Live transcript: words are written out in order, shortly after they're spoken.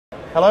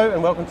Hello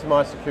and welcome to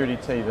My Security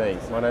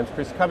TV. My name's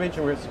Chris Cubbage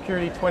and we're at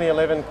Security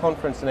 2011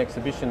 Conference and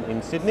Exhibition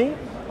in Sydney.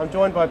 I'm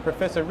joined by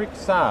Professor Rick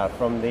Sarre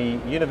from the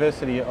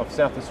University of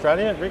South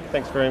Australia. Rick,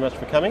 thanks very much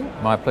for coming.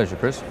 My pleasure,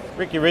 Chris.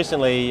 Rick, you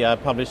recently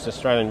published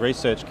Australian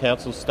Research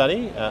Council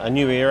study, A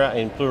New Era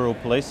in Plural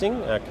Policing,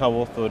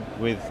 co-authored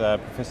with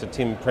Professor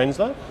Tim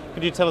Prenzler.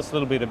 Could you tell us a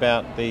little bit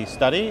about the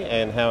study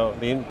and how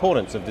the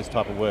importance of this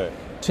type of work?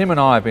 Tim and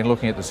I have been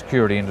looking at the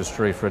security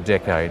industry for a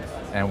decade,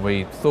 and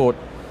we thought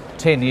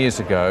 10 years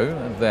ago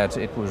that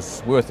it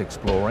was worth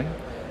exploring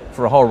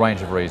for a whole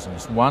range of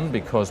reasons. One,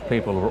 because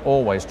people were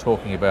always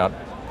talking about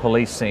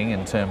policing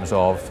in terms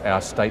of our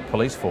state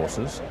police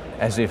forces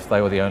as if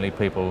they were the only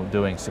people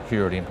doing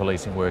security and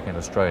policing work in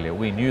Australia.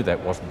 We knew that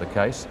wasn't the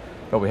case,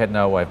 but we had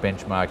no way of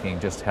benchmarking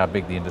just how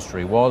big the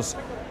industry was,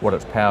 what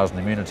its powers and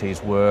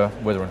immunities were,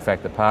 whether in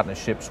fact the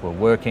partnerships were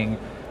working,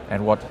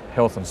 and what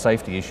health and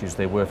safety issues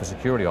there were for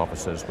security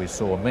officers. We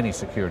saw many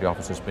security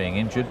officers being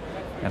injured,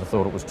 and I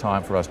thought it was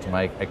time for us to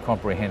make a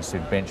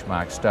comprehensive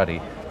benchmark study.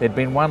 There'd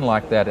been one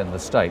like that in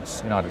the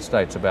United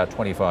States, about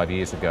 25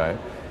 years ago,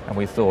 and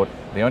we thought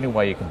the only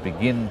way you can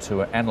begin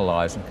to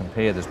analyse and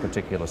compare this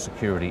particular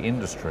security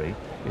industry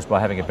is by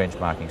having a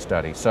benchmarking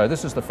study. So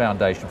this is the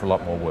foundation for a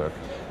lot more work.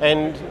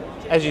 And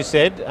as you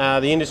said,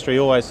 the industry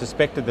always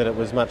suspected that it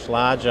was much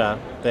larger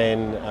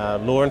than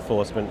law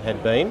enforcement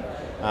had been,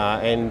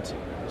 and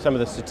some of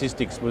the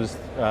statistics was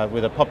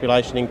with a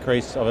population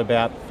increase of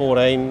about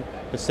 14%.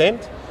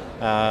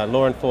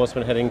 Law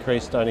enforcement had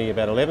increased only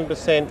about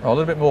 11%. Oh, a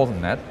little bit more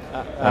than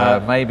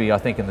that. Maybe I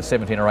think in the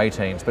 17 or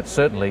 18s, but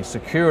certainly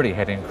security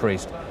had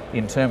increased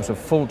in terms of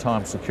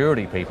full-time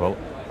security people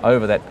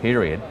over that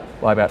period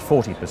by about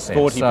 40%.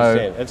 40%.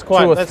 So it's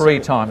quite, 2 or 3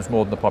 times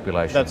more than the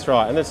population. That's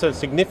right, and it's a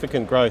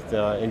significant growth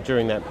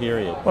during that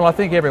period. Well, I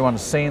think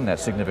everyone's seen that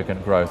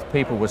significant growth.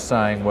 People were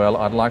saying, well,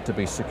 I'd like to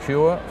be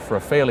secure for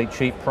a fairly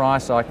cheap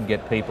price. I can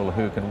get people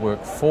who can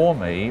work for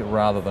me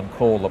rather than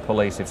call the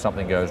police if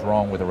something goes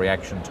wrong with a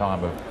reaction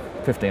time of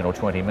 15 or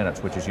 20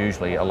 minutes, which is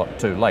usually a lot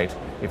too late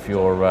if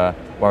you're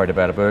worried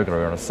about a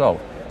burglary or an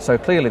assault. So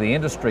clearly the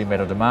industry met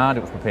a demand,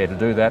 it was prepared to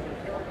do that.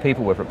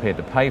 People were prepared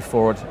to pay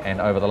for it, and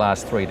over the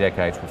last 3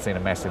 decades we've seen a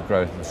massive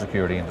growth in the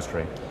security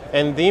industry.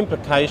 And the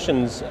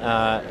implications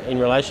in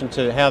relation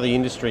to how the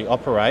industry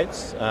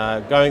operates,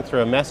 going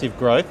through a massive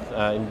growth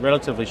in a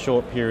relatively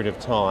short period of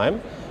time,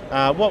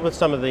 what were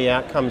some of the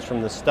outcomes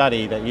from the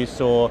study that you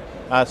saw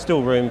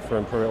still room for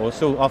improvement, or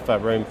still offer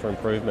room for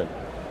improvement?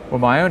 Well,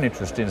 my own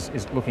interest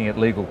is looking at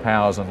legal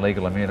powers and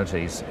legal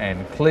immunities,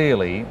 and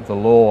clearly the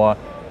law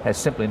has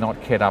simply not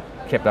kept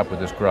up with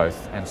this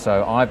growth, and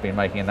so I've been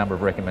making a number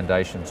of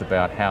recommendations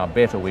about how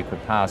better we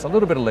could pass a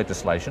little bit of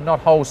legislation, not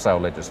wholesale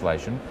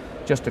legislation,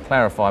 just to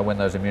clarify when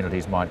those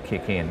immunities might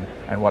kick in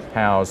and what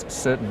powers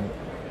certain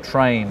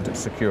trained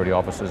security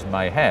officers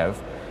may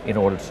have in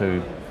order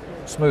to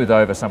smooth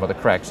over some of the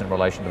cracks in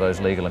relation to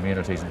those legal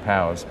immunities and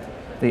powers.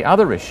 The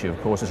other issue,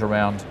 of course, is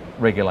around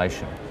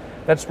regulation.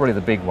 That's really the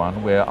big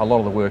one, where a lot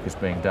of the work is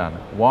being done.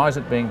 Why is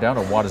it being done,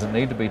 or why does it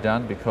need to be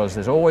done? Because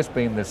there's always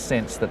been this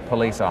sense that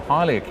police are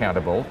highly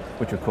accountable,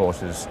 which of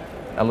course is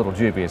a little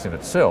dubious in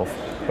itself,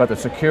 but the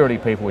security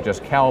people were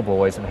just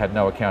cowboys and had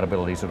no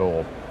accountabilities at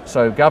all.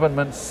 So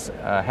governments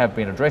have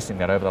been addressing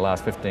that over the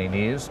last 15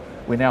 years.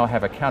 We now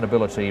have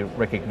accountability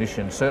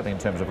recognition, certainly in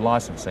terms of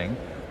licensing,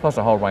 plus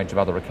a whole range of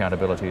other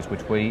accountabilities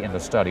which we in the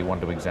study want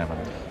to examine.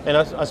 And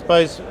I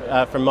suppose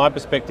from my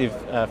perspective,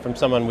 from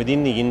someone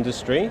within the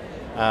industry,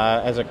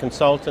 as a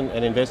consultant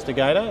and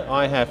investigator,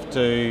 I have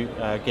to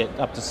get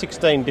up to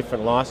 16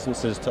 different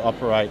licences to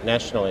operate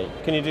nationally.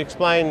 Can you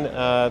explain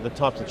the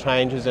types of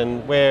changes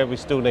and where we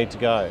still need to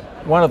go?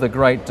 One of the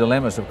great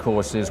dilemmas, of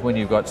course, is when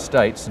you've got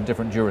states and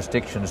different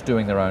jurisdictions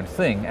doing their own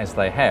thing, as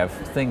they have,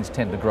 things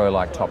tend to grow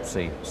like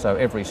topsy. So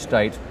every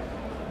state,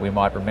 we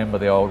might remember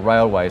the old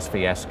railways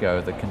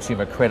fiasco, the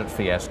consumer credit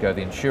fiasco,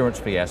 the insurance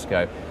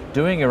fiasco,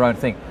 doing your own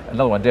thing.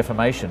 Another one,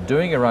 defamation.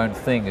 Doing your own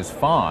thing is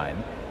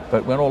fine,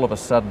 but when all of a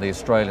sudden the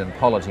Australian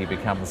polity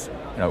becomes,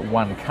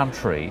 one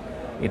country,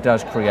 it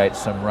does create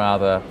some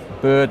rather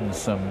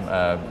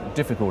burdensome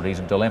difficulties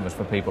and dilemmas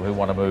for people who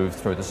want to move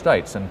through the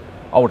states. And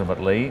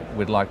ultimately,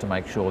 we'd like to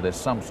make sure there's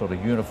some sort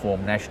of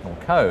uniform national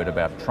code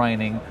about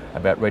training,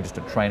 about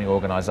registered training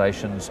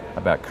organisations,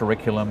 about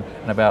curriculum,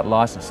 and about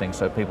licensing,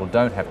 so people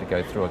don't have to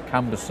go through a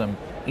cumbersome,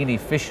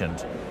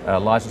 inefficient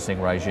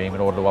licensing regime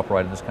in order to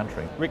operate in this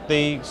country. Rick,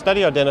 the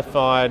study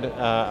identified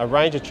a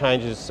range of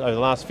changes over the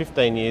last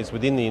 15 years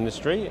within the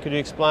industry. Could you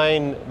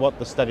explain what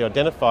the study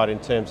identified in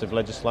terms of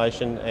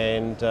legislation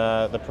and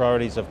the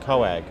priorities of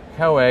COAG?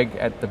 COAG,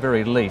 at the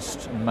very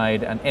least,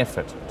 made an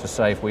effort to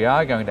say if we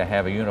are going to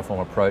have a uniform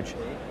approach,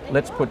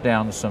 let's put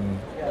down some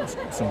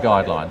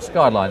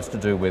guidelines to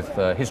do with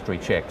history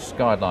checks,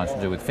 guidelines to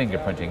do with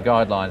fingerprinting,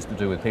 guidelines to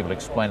do with people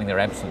explaining their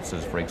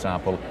absences, for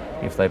example,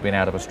 if they've been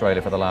out of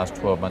Australia for the last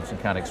 12 months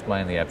and can't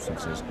explain the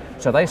absences.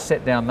 So they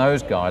set down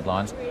those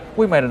guidelines.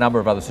 We made a number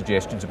of other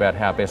suggestions about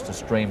how best to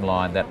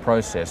streamline that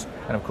process,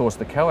 and of course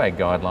the COAG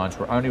guidelines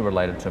were only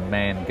related to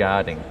man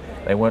guarding.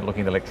 They weren't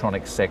looking at the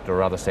electronics sector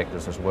or other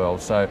sectors as well.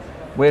 So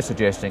We're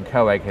suggesting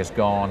COAG has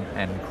gone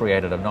and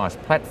created a nice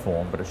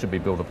platform, but it should be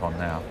built upon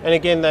now. And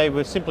again, they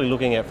were simply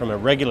looking at from a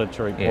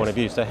regulatory point of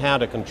view, so how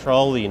to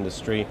control the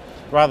industry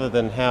rather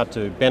than how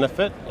to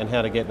benefit and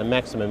how to get the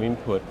maximum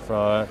input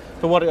for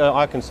what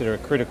I consider a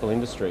critical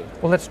industry.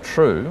 Well, that's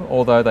true,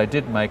 although they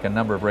did make a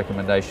number of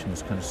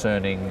recommendations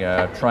concerning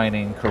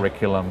training,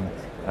 curriculum,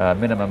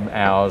 minimum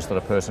hours that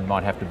a person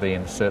might have to be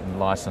in certain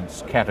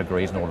licence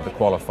categories in order to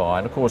qualify.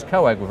 And of course,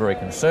 COAG were very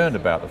concerned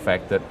about the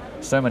fact that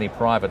so many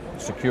private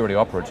security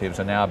operatives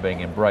are now being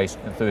embraced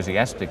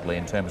enthusiastically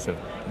in terms of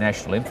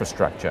national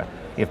infrastructure.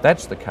 If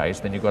that's the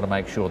case, then you've got to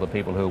make sure that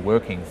people who are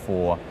working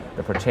for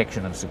the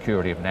protection and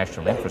security of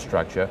national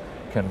infrastructure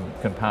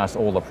can pass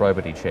all the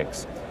probity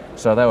checks.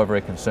 So they were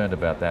very concerned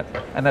about that,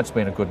 and that's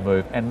been a good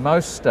move. And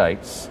most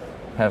states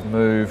have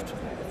moved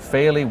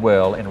fairly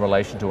well in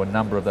relation to a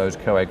number of those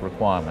COAG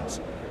requirements.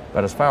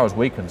 But as far as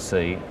we can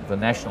see, the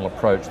national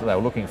approach that they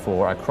were looking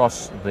for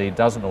across the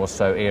dozen or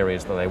so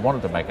areas that they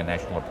wanted to make a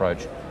national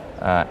approach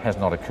has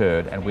not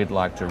occurred, and we'd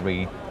like to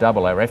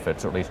redouble our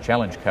efforts, or at least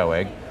challenge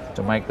COAG,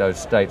 to make those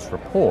states'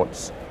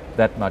 reports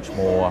that much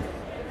more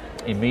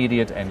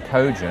immediate and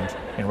cogent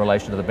in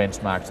relation to the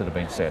benchmarks that have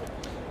been set.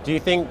 Do you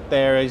think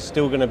there is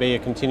still going to be a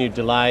continued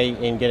delay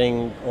in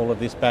getting all of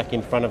this back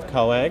in front of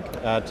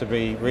COAG to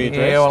be readdressed?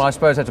 Yeah, well, I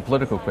suppose that's a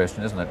political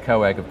question, isn't it?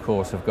 COAG, of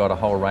course, have got a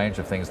whole range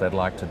of things they'd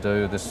like to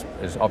do. This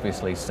is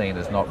obviously seen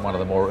as not one of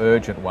the more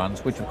urgent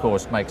ones, which of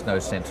course makes no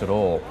sense at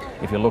all.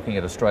 If you're looking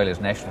at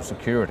Australia's national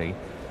security,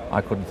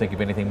 I couldn't think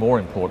of anything more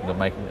important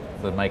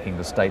than making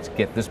the states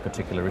get this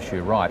particular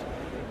issue right.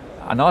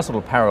 A nice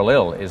little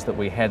parallel is that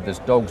we had this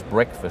dog's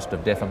breakfast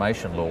of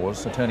defamation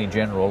laws. Attorney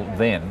General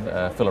then,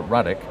 Philip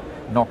Ruddock,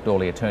 knocked all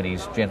the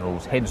Attorneys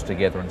General's heads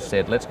together and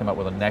said, let's come up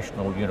with a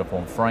national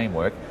uniform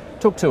framework.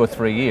 Took 2 or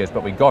 3 years,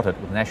 but we got it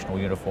with National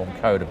Uniform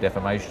Code of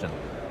Defamation.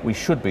 We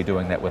should be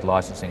doing that with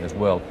licensing as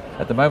well.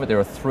 At the moment there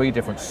are 3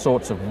 different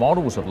sorts of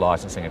models of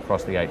licensing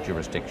across the 8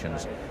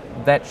 jurisdictions.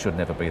 That should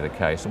never be the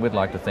case, and we'd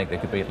like to think there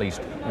could be at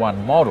least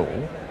one model,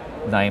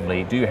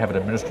 namely, do you have an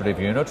administrative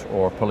unit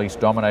or a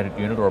police-dominated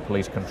unit or a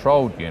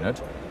police-controlled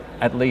unit?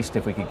 At least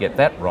if we could get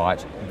that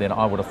right, then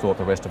I would have thought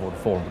the rest of it would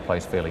fall into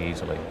place fairly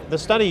easily. The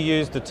study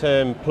used the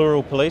term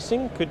plural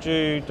policing. Could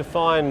you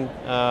define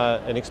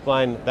and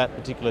explain that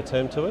particular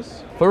term to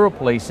us? Plural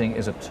policing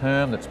is a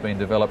term that's been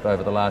developed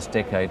over the last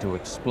decade to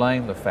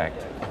explain the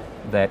fact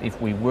that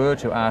if we were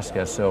to ask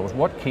ourselves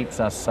what keeps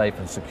us safe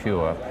and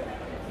secure,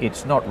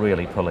 it's not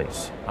really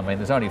police. I mean,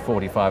 there's only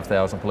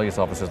 45,000 police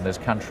officers in this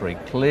country.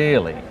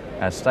 Clearly,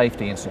 our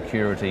safety and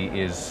security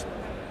is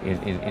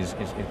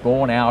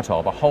born out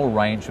of a whole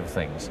range of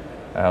things.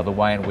 The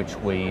way in which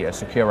we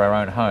secure our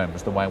own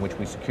homes, the way in which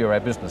we secure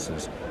our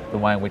businesses, the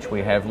way in which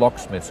we have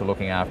locksmiths who are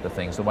looking after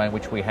things, the way in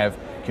which we have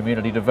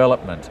community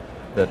development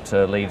that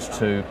leads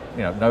to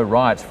no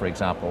riots, for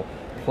example.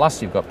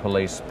 Plus you've got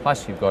police,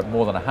 plus you've got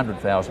more than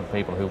 100,000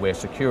 people who wear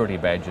security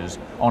badges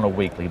on a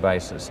weekly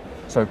basis.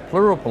 So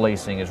plural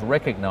policing is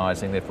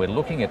recognising that if we're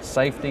looking at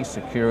safety,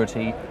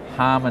 security,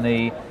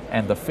 harmony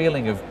and the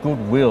feeling of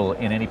goodwill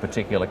in any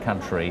particular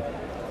country,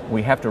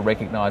 we have to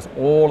recognise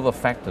all of the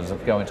factors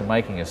that go into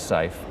making us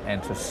safe,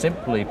 and to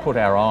simply put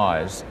our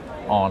eyes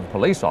on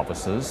police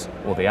officers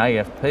or the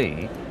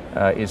AFP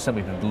is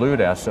simply to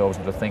delude ourselves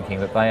into thinking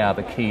that they are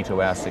the key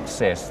to our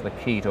success, the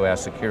key to our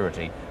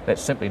security.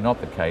 That's simply not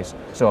the case.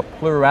 So a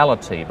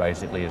plurality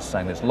basically is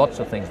saying there's lots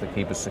of things that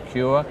keep us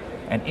secure,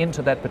 and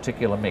into that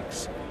particular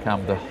mix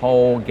come the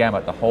whole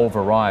gamut, the whole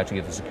variety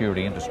of the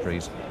security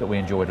industries that we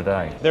enjoy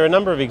today. There are a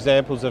number of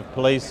examples of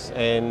police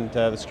and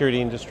the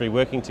security industry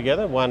working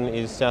together. One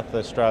is South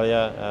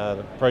Australia,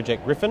 the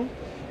Project Griffin.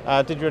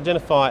 Did you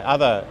identify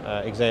other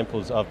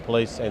examples of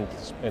police and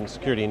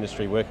security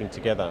industry working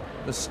together?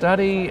 The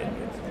study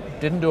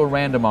didn't do a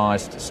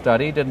randomised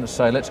study, didn't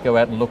say let's go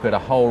out and look at a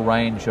whole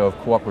range of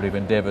cooperative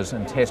endeavours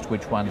and test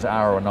which ones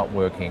are or are not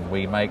working.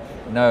 We make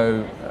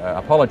no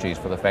apologies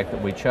for the fact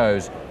that we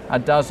chose a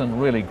dozen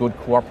really good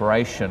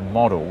cooperation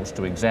models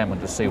to examine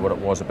to see what it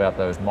was about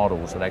those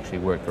models that actually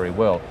worked very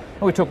well.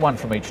 And we took one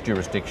from each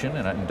jurisdiction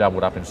and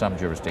doubled up in some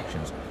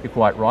jurisdictions. You're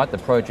quite right, the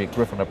Project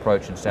Griffin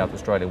approach in South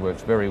Australia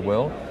works very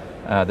well.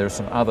 There are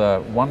some other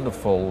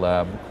wonderful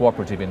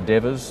cooperative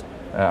endeavours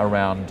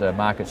around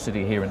Market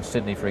City here in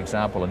Sydney, for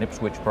example, an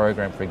Ipswich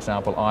program, for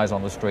example, Eyes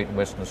on the Street in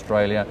Western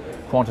Australia,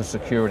 Qantas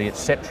Security,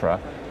 etc.,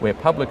 where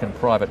public and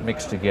private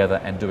mix together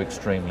and do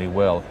extremely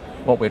well.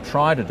 What we're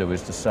trying to do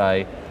is to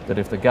say that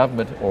if the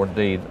government, or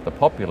indeed the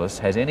populace,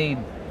 has any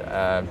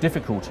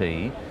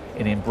difficulty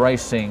in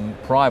embracing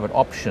private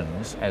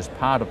options as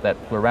part of that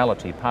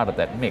plurality, part of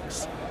that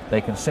mix,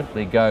 they can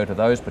simply go to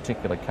those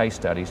particular case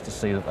studies to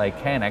see that they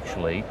can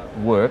actually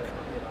work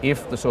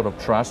if the sort of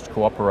trust,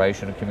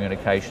 cooperation and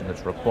communication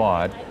that's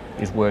required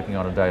is working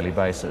on a daily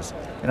basis.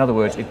 In other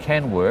words, it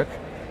can work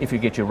if you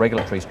get your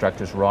regulatory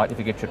structures right, if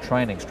you get your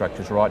training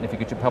structures right, and if you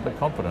get your public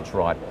confidence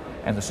right.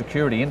 And the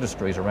security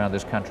industries around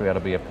this country ought to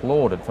be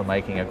applauded for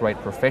making a great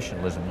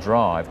professionalism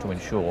drive to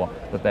ensure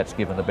that that's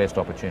given the best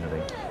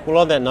opportunity. Well,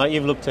 on that note,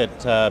 you've looked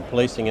at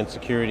policing and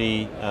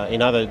security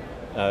in other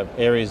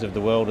areas of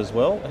the world as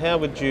well. How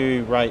would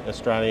you rate the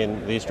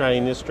Australian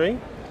industry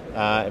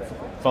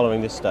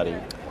following this study?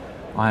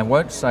 I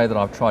won't say that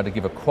I've tried to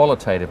give a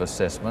qualitative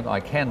assessment. I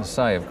can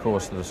say, of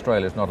course, that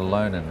Australia is not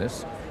alone in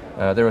this.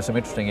 There are some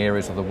interesting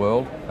areas of the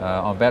world.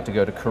 I'm about to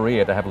go to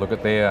Korea to have a look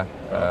at their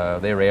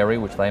area,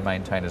 which they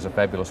maintain as a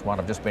fabulous one.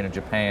 I've just been in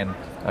Japan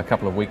a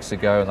couple of weeks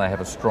ago, and they have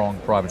a strong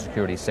private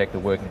security sector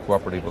working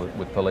cooperatively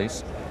with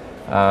police.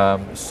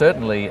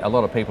 Certainly, a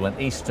lot of people in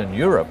Eastern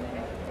Europe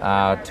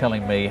are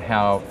telling me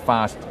how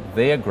fast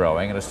they're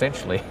growing, and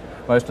essentially,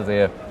 most of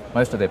their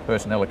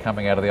personnel are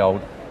coming out of the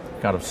old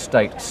kind of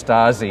state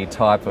Stasi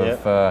type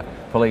of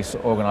police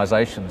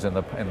organisations in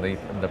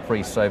the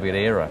pre-Soviet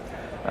era.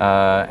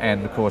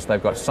 And of course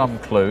they've got some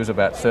clues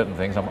about certain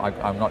things.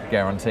 I'm not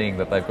guaranteeing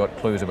that they've got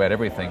clues about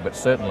everything, but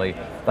certainly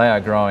they are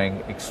growing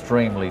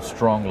extremely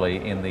strongly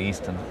in the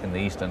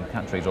eastern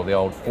countries, or the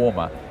old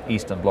former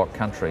Eastern Bloc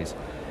countries.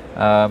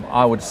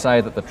 I would say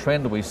that the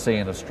trend we see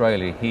in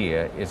Australia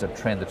here is a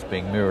trend that's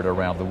being mirrored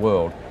around the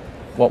world.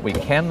 What we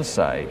can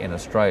say in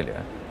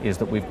Australia is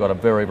that we've got a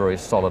very, very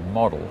solid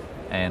model,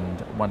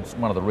 and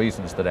one of the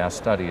reasons that our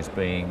study is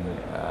being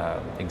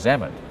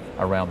examined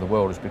around the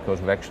world is because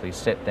we've actually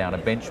set down a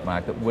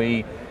benchmark that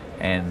we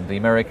and the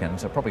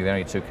Americans are probably the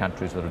only two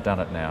countries that have done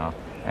it now,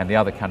 and the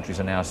other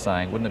countries are now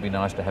saying, wouldn't it be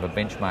nice to have a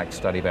benchmark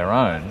study of our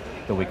own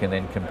that we can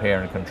then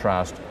compare and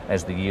contrast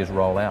as the years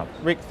roll out.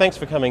 Rick, thanks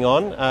for coming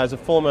on. As a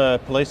former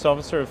police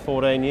officer of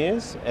 14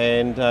 years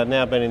and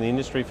now been in the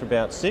industry for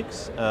about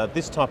 6,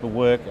 this type of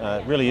work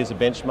really is a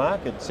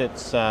benchmark. It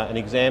sets an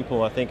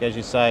example, I think, as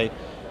you say.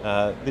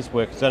 This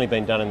work has only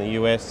been done in the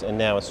US and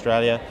now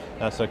Australia,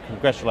 so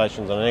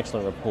congratulations on an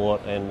excellent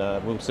report, and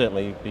we'll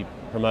certainly be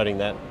promoting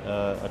that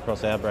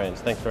across our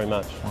brands. Thanks very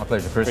much. My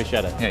pleasure, Chris.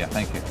 Appreciate it. Yeah,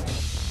 thank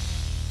you.